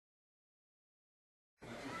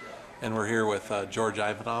And we're here with George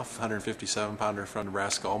Ivanov, 157-pounder from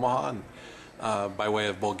Nebraska-Omaha, and by way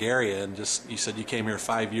of Bulgaria. And just you said you came here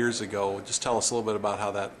 5 years ago. Just tell us a little bit about how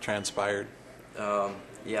that transpired.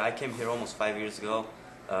 Yeah, I came here almost 5 years ago.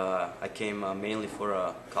 I came mainly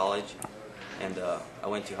for college, and I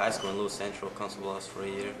went to high school in Lewis Central, Constable for a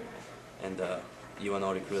year, and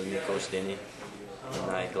UNO recruited me, Coach Denny,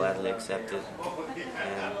 and I gladly accepted.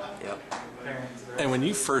 And yeah. And when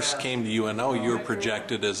you first came to UNO, you were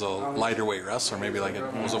projected as a lighter weight wrestler, maybe like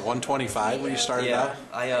was it 125 when you started out?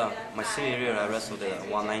 Yeah, my senior year I wrestled at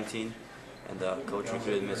 119, and coach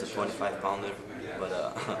recruited me as a 25-pounder.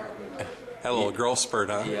 But had a little growth spurt,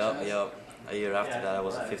 huh? Yep. A year after that, I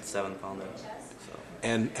was a 57-pounder. So.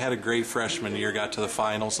 And had a great freshman year. Got to the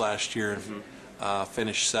finals last year.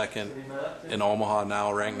 Finished second in Omaha.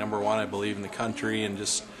 Now ranked #1, I believe, in the country. And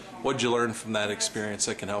just what'd you learn from that experience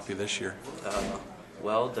that can help you this year?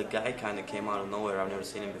 Well, the guy kind of came out of nowhere. I've never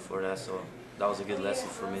seen him before that, so that was a good lesson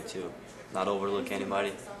for me to not overlook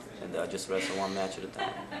anybody and just wrestle one match at a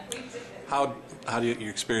time. How do your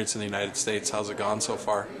experience in the United States? How's it gone so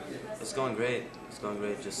far? It's going great. It's going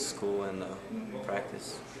great. Just school and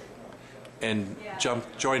practice. And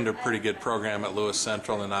joined a pretty good program at Lewis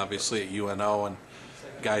Central and obviously at UNO, and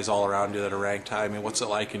guys all around you that are ranked high. I mean, what's it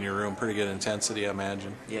like in your room? Pretty good intensity, I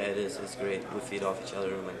imagine. Yeah, it is. It's great. We feed off each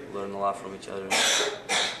other and learn a lot from each other.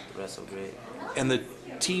 The wrestle great. And the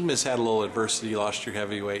team has had a little adversity. You lost your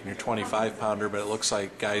heavyweight and your 25-pounder, but it looks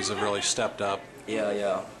like guys have really stepped up.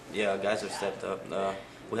 Yeah. Guys have stepped up.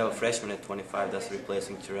 We have a freshman at 25 that's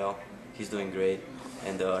replacing Terrell. He's doing great,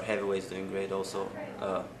 and our heavyweight's doing great also.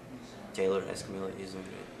 Taylor Escamilla, he's doing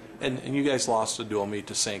great. And you guys lost a dual meet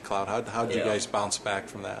to St. Cloud. How did you guys bounce back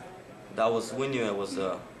from that? We knew it was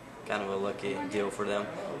kind of a lucky deal for them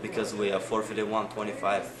because we forfeited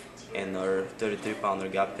 125 and our 33-pounder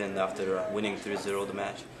got pinned after winning 3-0 the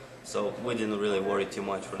match. So we didn't really worry too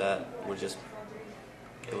much for that. It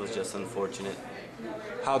was just unfortunate.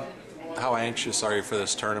 How anxious are you for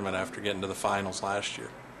this tournament after getting to the finals last year?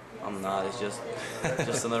 I'm not. It's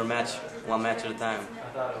just another match, one match at a time.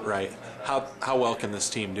 Right. How well can this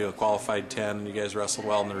team do? A qualified 10, you guys wrestled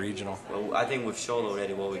well in the regional. Well, I think we've shown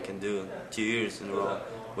already what we can do. 2 years in a row,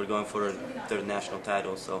 we're going for a third national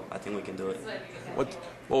title, so I think we can do it. What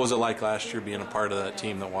was it like last year being a part of that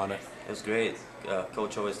team that won it? It was great.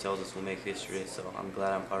 Coach always tells us we'll make history, so I'm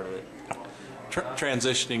glad I'm part of it.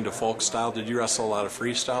 Transitioning to folk style, did you wrestle a lot of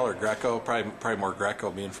freestyle or Greco? Probably more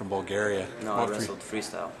Greco, being from Bulgaria. No, I wrestled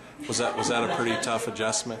freestyle. Was that a pretty tough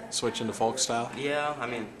adjustment, switching to folk style? Yeah, I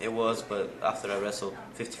mean it was, but after I wrestled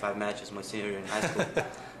 55 matches my senior year in high school,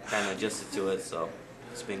 kind of adjusted to it, so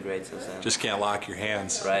it's been great since then. Just can't lock your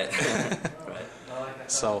hands. Right. Right.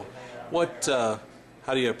 So,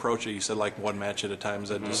 how do you approach it? You said like one match at a time. Is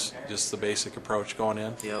that just the basic approach going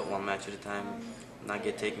in? Yeah, one match at a time. Not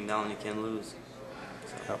get taken down, you can't lose.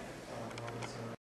 So. Yep.